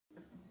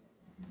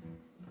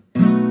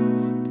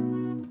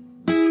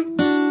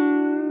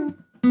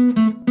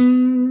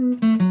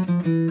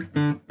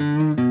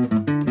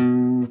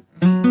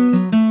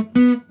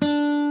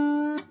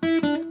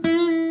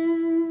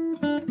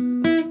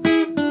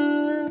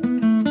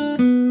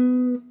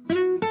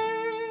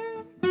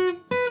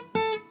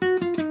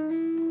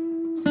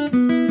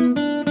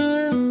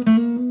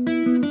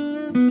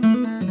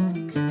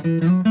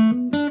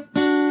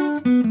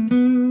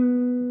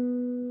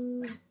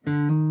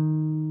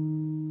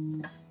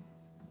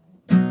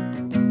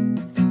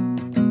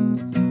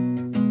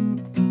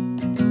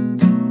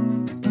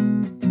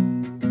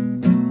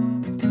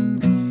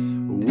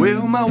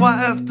my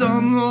wife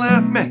done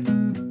left me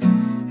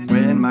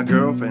when my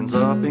girlfriend's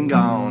up and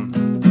gone.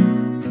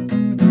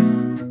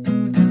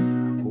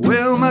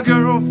 Well, my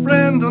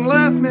girlfriend done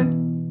left me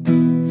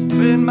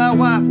when my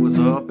wife was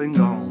up and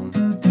gone.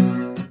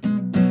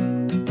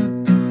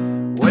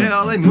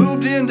 Well, they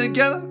moved in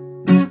together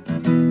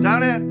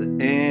down at the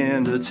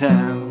end of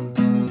town.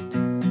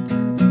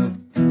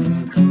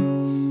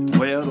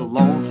 Well, the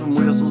lonesome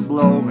whistle's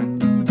blowing,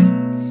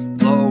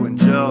 blowing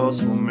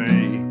just for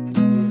me.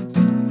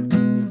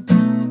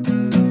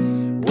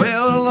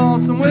 Well, the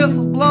lonesome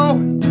whistle's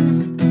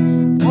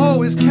blowing,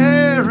 always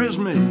carries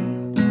me.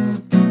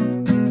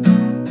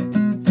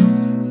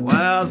 Well,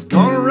 I was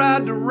gonna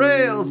ride the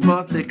rails,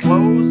 but they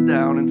closed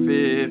down in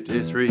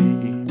 '53.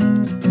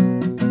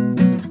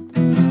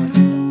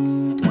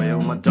 Well,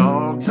 my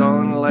dog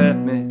done left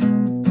me,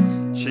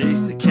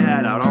 chased the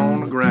cat out on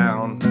the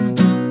ground.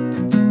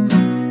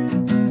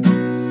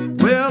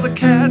 Well, the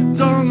cat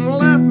done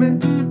left me,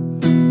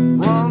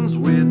 runs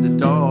with the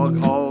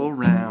dog all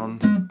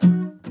around.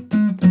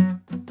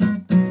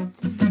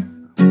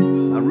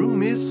 My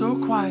room is so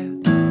quiet,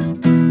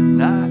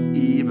 not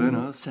even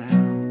a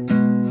sound.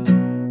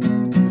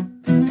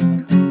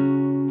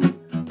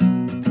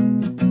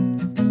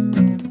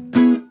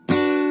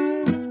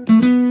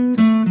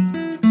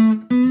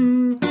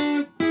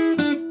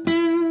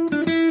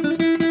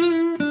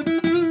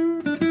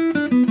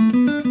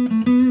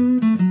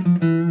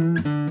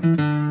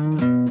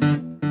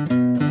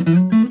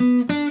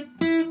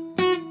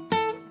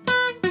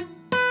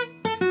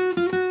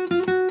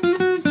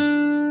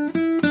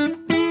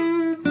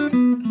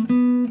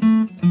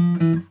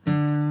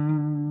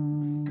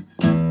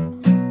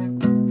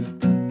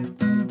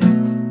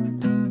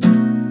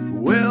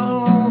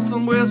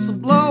 Whistle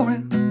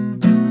blowing,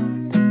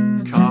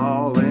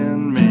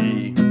 calling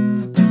me.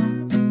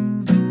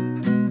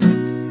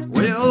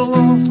 Well, the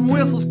lonesome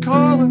whistle's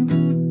calling,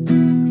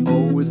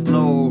 always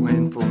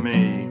blowing for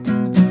me.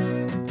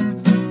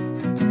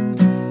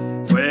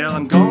 Well,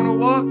 I'm gonna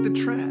walk the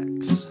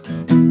tracks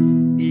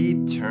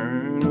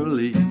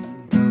eternally.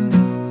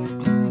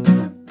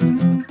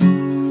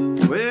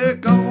 We're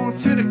going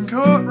to the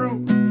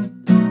courtroom,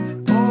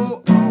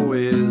 oh,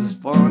 always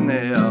fun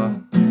there.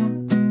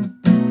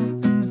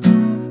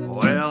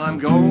 I'm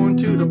going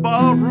to the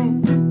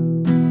ballroom,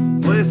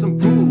 play some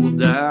pool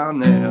down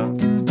there.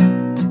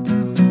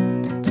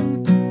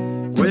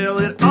 Well,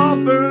 it all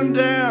burned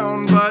down.